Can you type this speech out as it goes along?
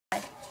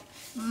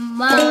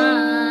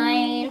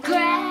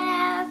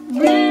Minecraft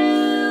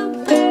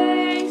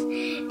bloopers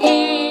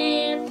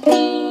and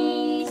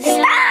peace.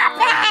 Stop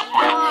it!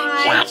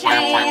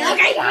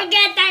 Okay,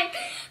 forget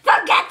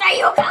the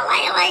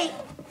ukulele.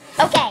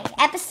 Okay,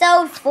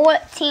 episode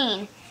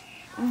 14.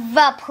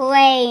 The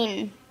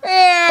plane.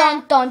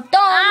 Dun dun dun.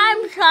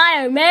 I'm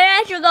tired. Maybe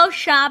I should go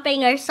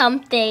shopping or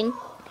something.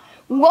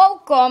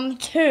 Welcome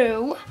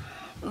to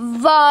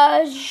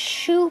the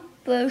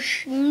Super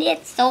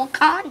Schnitzel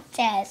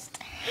contest.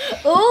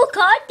 Oh,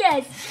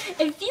 contest!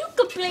 If you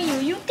could play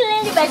your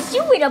ukulele, but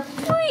you win a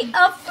free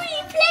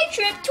plane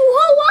trip to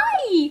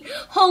Hawaii.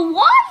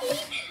 Hawaii?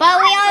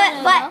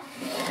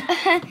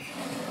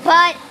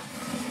 But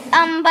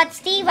but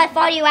Steve, I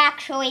thought you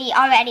actually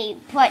already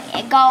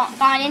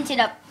gone into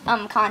the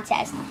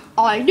contest.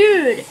 I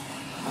did.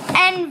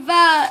 And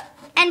the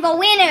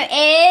winner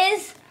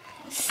is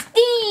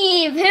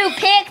Steve, who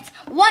picked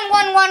one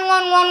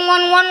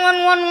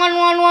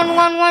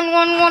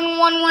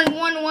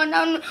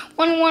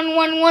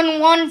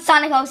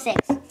Sonic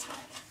 06.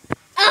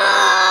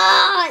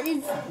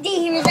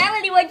 Steve, is that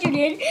really what you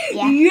did?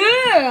 Yeah.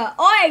 Yeah,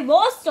 I'm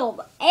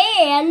awesome.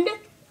 And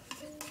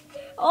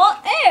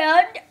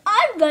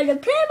I'm gonna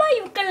play my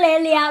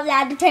ukulele out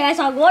loud to play my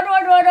song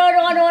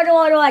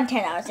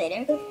 10 hours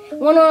later.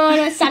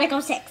 1 Sonic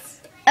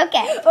 06.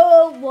 Okay.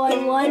 Oh,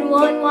 1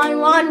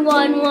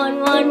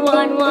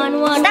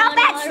 Stop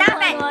it!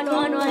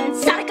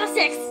 Sonic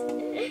 06.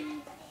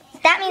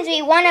 That means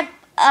we won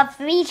a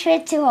free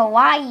trip to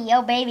Hawaii,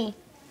 yo baby.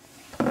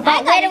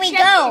 But where do we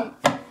go?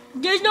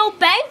 There's no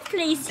bank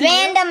place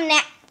here.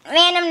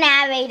 Random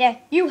narrator.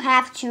 You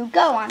have to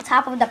go on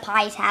top of the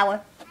pie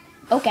tower.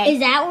 Okay. Is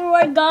that where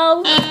we're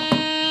going?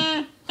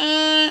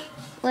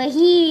 We're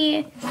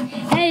here.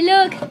 Hey,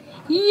 look.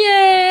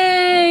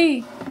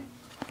 Yay!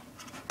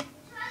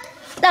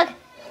 Look.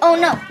 Oh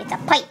no, it's a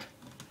pipe.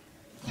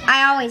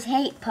 I always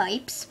hate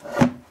pipes.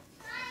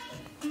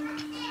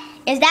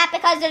 Is that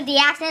because of the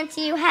accident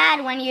you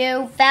had when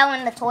you fell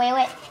in the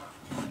toilet?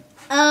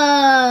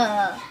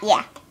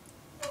 Yeah.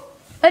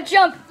 Let's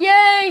jump.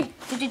 Yay!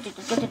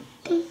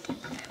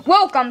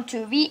 Welcome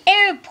to the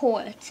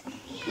airport.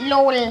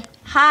 Lol.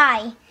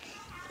 Hi.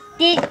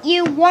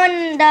 You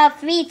won the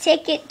free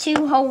ticket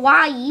to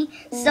Hawaii,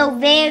 so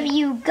there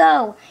you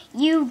go.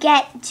 You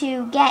get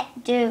to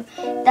the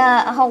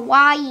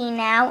Hawaii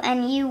now,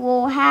 and you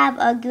will have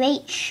a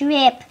great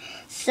trip.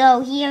 So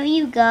here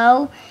you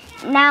go.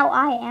 Now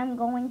I am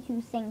going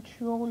to sing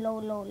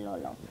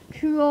tro-lo-lo-lo-lo.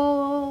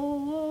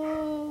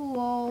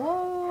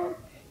 Tro-lo-lo-lo.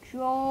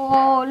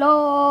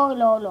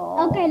 Tro-lo-lo-lo.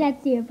 Okay,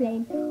 let's see your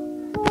plane.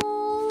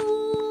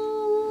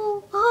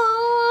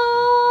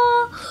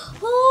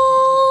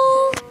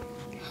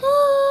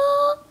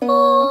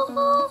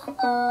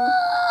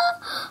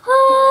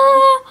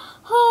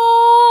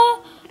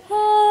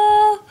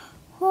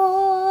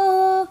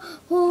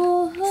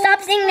 Stop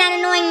singing that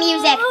annoying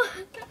music.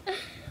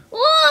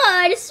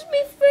 What? This is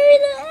my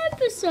favorite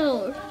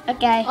episode.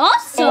 Okay.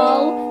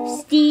 Also,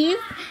 Steve,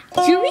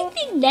 do we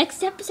think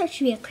next episode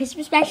should be a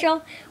Christmas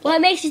special? What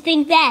makes you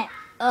think that?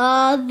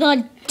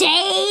 The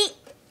date?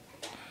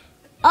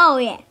 Oh,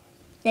 yeah.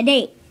 The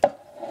date.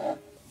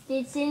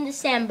 It's in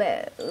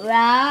December,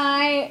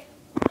 right?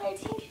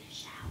 Let's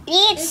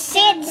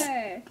sit.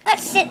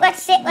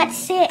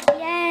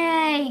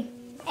 Yay.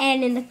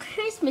 And in the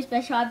Christmas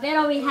special, I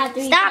bet we have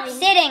to Stop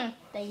sitting.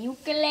 the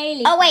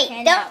ukulele. Oh,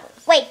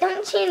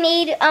 don't you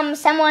need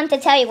someone to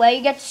tell you where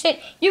you get to sit?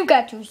 You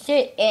got to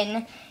sit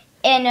in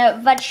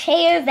the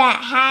chair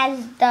that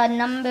has the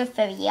number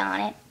 3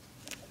 on it.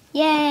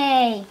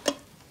 Yay.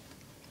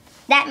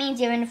 That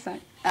means you're in the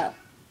front. Oh.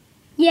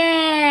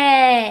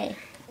 Yay.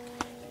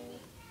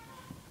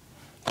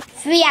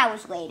 3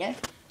 hours later.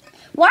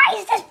 Why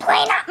is this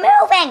plane not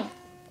moving?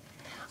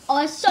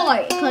 Oh,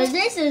 sorry, because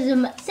since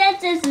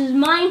this is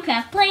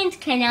Minecraft, planes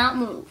cannot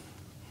move.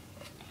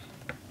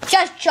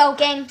 Just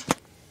joking.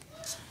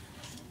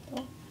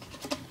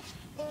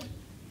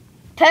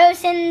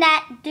 Person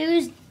that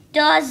does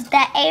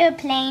the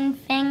airplane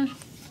thing.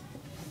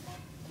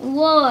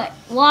 What?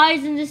 Why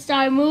isn't the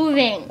star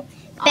moving?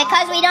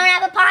 Because we don't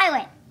have a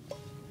pilot.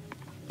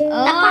 The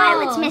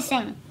pilot's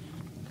missing.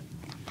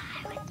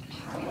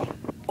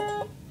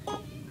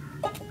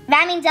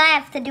 That means I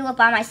have to do it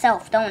by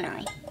myself, don't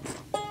I?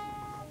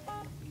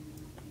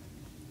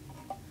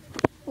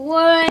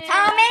 What?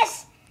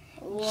 Thomas,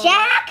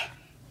 Jack,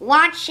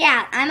 watch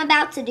out. I'm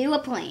about to do a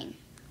plane.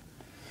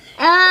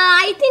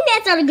 I think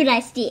that's not a good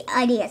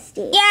idea,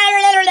 Steve.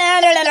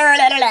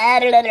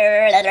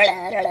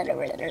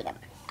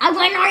 I'm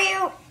going to know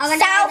you.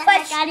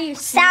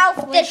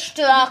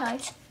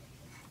 Self-destruct.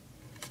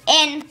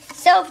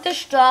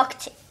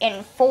 Self-destruct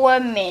in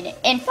 5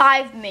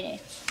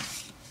 minutes.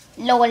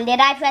 Lol, did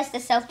I press the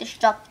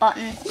self-destruct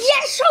button?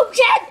 Yes, you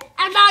did.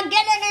 I'm not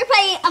getting to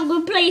play. I'm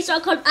going to play a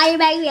song called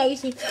I'm Angry.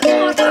 Everybody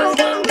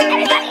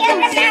has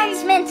an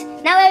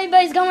announcement. Now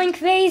everybody's going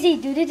crazy.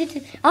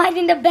 Hide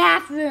in the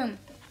bathroom.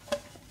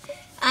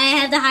 I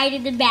have to hide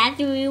in the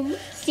bathroom.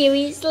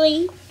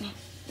 Seriously?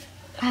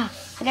 I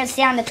gotta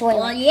sit on the toilet.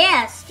 Well,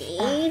 yeah,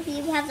 Steve.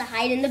 You have to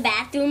hide in the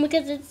bathroom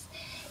because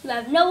you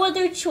have no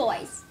other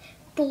choice.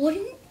 But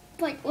wouldn't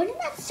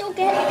that still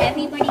get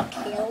everybody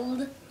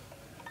killed?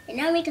 And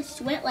now make us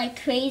sweat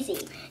like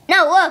crazy.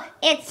 No, look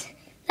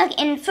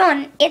in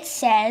front. It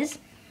says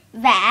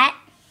that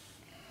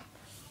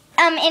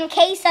in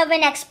case of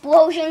an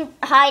explosion,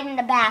 hide in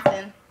the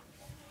bathroom.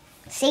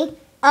 See?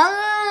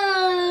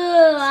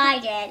 Oh, I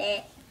get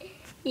it.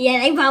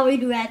 Yeah, they probably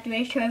do have to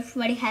make sure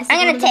everybody has to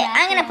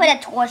I'm gonna put a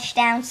torch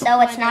down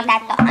so it's not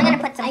that dark. I'm gonna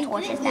put some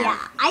torches down. Yeah,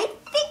 I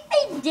think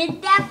they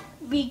did that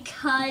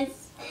because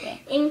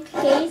in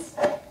case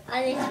of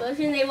an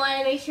explosion, they want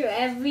to make sure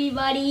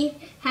everybody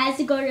has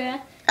to go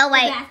to Oh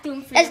wait, the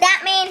bathroom. does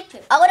that mean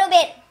a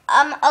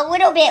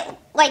little bit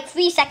like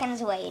 3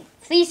 seconds later?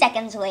 3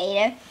 seconds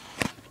later.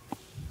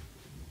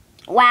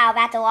 Wow,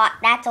 that's a lot.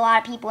 That's a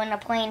lot of people in the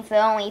plane for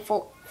only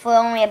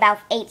about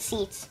 8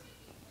 seats.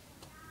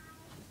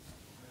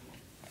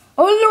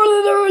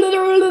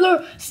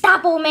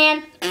 Stop, old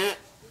man. Did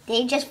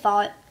he just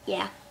fall?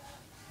 Yeah.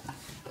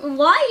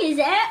 Why is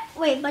that?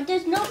 Wait, but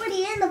there's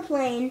nobody in the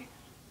plane.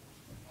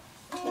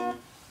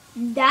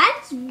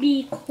 That's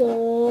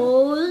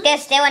because...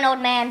 There's still an old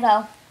man,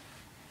 though.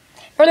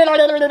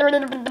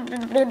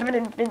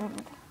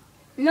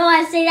 No,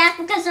 I say that's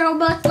because they're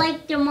both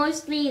they're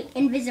mostly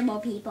invisible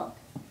people.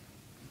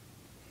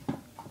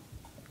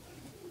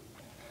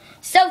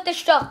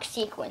 Self-destruct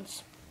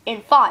sequence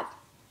in 5,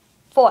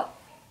 4,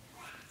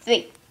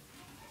 3,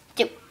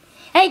 2.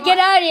 Hey, get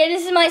out of here.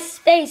 This is my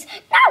space.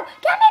 No,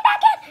 get me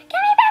back in. Get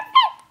me back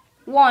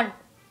in. 1.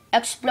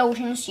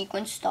 Explosion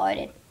sequence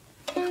started.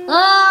 Oh,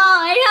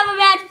 I have a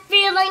bad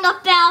feeling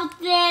about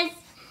this.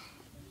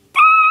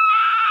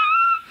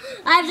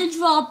 I have to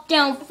drop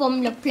down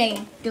from the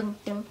plane. Dun,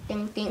 dun,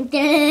 dun, dun, dun.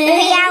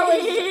 3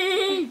 hours.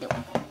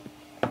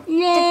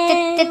 No.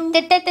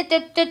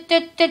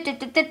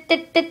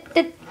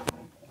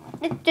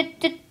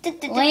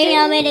 Wait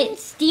a minute,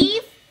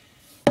 Steve.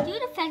 Due to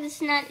the fact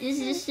this is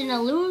just an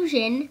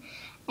illusion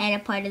and a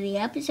part of the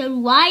episode,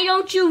 why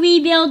don't you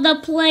rebuild the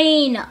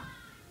plane?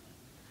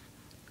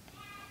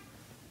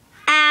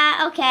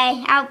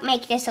 Okay, I'll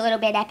make this a little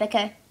bit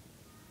epicer.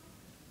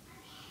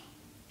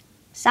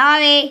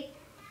 Sorry.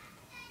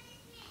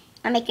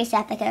 I'll make this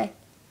epicer.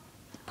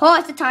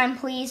 Pause the time,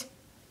 please.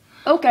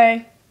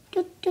 Okay.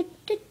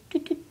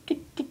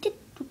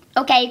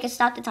 Okay, you can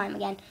start the time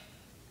again.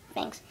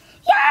 Thanks.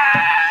 Yeah!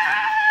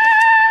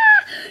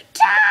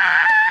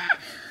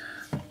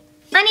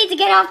 I need to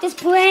get off this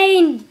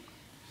plane.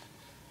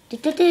 I'm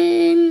gonna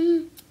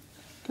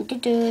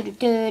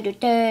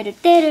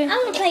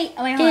play.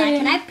 Oh, wait, hold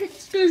on.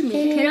 Excuse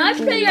me. Can I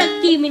play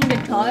that theme in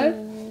guitar?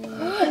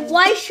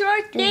 Why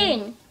sure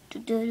thing?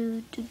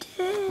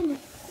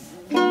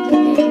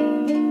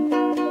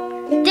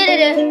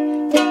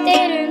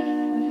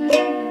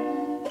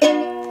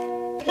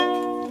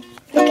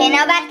 Okay,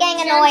 now that's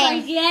getting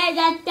annoying. Yeah,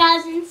 that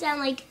doesn't sound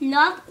like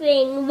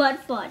nothing but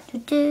fun. I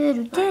need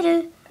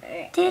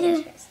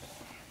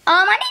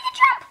to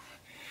jump.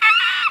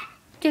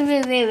 I'm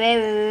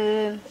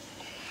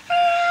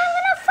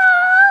gonna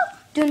fall.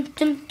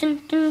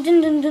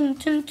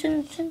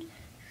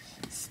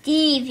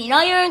 Steve, you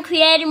know you're in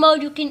creative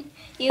mode.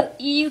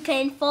 You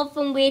can fall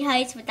from great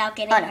heights without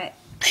getting hurt.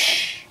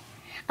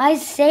 I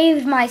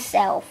saved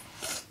myself.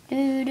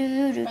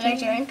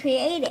 Because you're in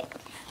creative.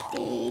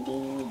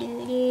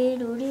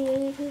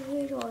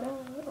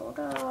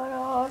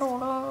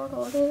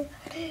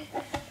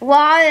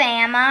 Where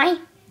am I?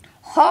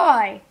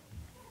 Hi.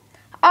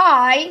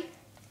 I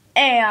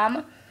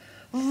am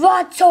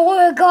the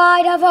tour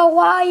guide of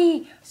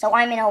Hawaii. So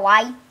I'm in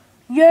Hawaii?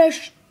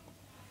 Yes.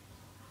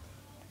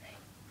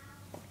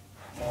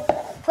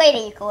 Play the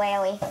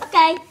ukulele.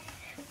 Okay.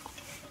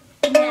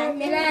 Okay,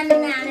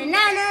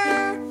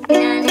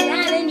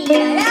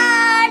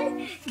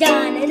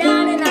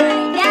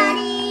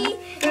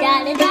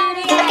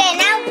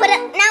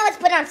 now let's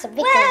put on some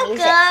victory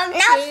music.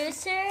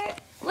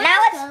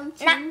 Welcome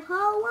to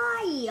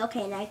Hawaii.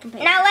 Okay, now I can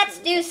play. Now let's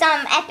do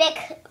some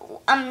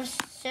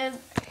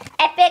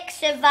epic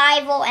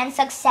survival and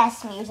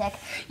success music.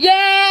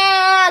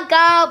 Yeah,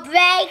 go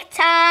break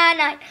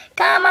tonight.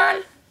 Come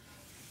on.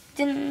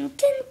 Dun, dun,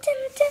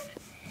 dun, dun.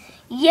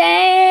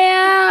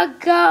 Yeah,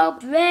 go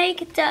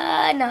break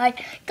tonight.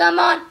 Come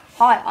on.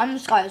 Hi, I'm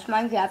Sky's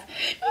Minecraft.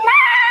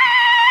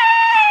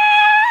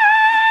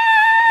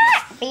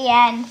 The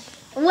end.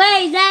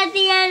 Wait, is that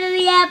the end of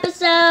the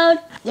episode?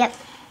 Yep.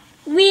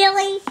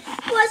 Really?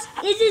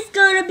 Is this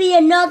gonna be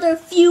another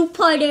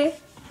few-parter?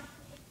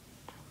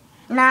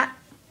 Nah.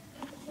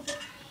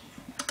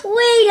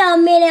 Wait a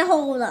minute,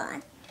 hold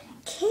on.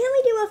 Can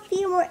we do a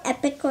few more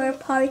epicer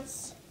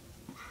parts?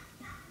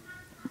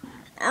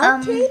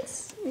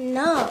 Outtakes?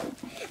 No.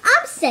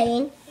 I'm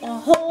saying a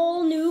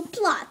whole new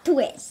plot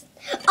twist.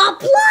 A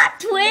plot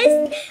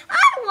twist?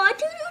 I want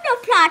to do the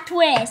plot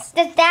twist.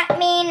 Does that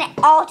mean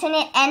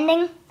alternate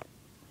ending?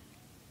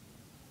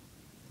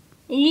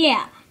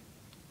 Yeah.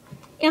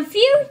 If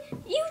you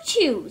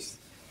choose.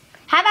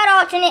 How about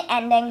alternate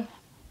ending?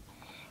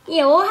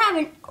 Yeah, we'll have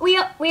it.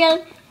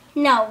 We'll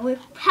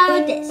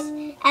have this.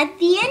 At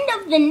the end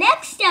of the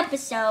next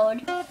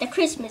episode, the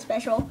Christmas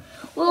special,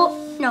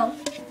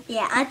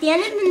 at the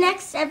end of the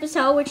next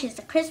episode, which is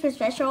the Christmas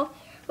special,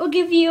 we'll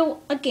give you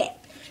a gift.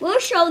 We'll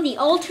show the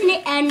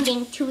alternate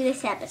ending to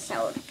this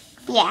episode.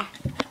 Yeah.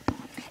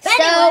 But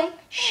So, anyway,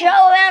 show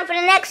around for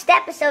the next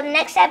episode. The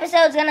next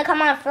episode's going to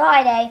come on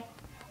Friday.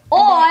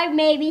 or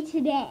maybe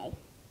today.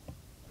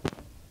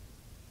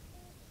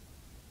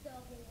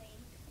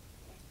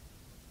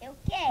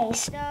 Okay,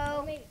 so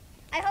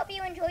I hope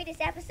you enjoyed this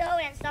episode,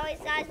 and sorry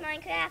Size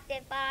Minecraft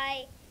if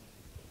I,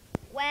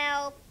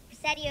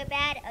 said you're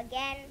bad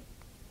again.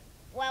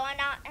 Well, I'm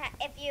not.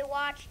 If you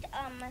watched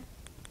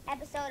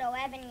episode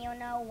 11, you'll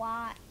know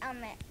why.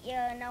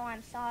 You'll know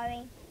I'm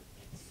sorry.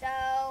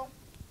 So,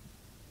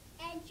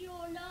 And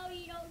you'll know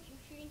you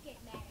shouldn't get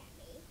mad at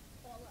me.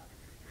 Well, look,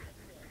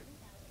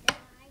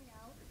 I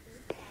know.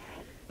 Oops,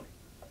 sorry.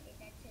 I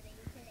said to the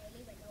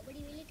ukulele, but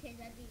nobody really cares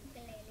about the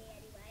ukulele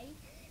anyway.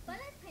 But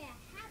let's play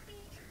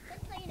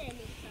an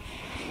ending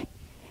song.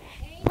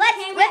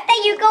 let's rip the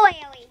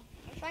ukulele.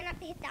 And try not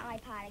to hit the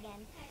iPod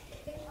again.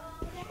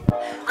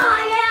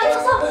 I am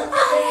awesome.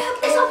 I am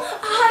awesome.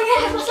 I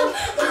am awesome.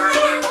 I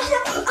am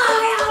awesome. I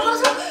am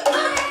awesome. I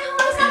am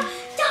awesome.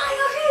 Die,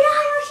 Yoshi,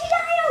 die, Yoshi,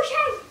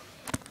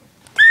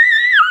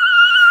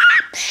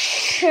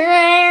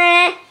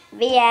 die.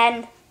 The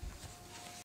end.